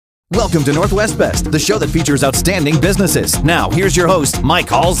Welcome to Northwest Best, the show that features outstanding businesses. Now, here's your host, Mike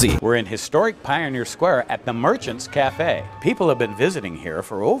Halsey. We're in historic Pioneer Square at the Merchants Cafe. People have been visiting here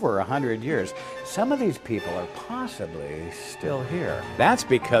for over 100 years. Some of these people are possibly still here. That's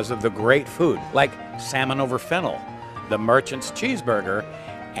because of the great food, like salmon over fennel, the Merchants Cheeseburger,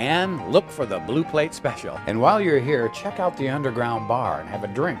 and look for the Blue Plate Special. And while you're here, check out the underground bar and have a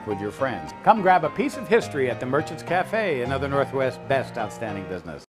drink with your friends. Come grab a piece of history at the Merchants Cafe, another Northwest Best outstanding business.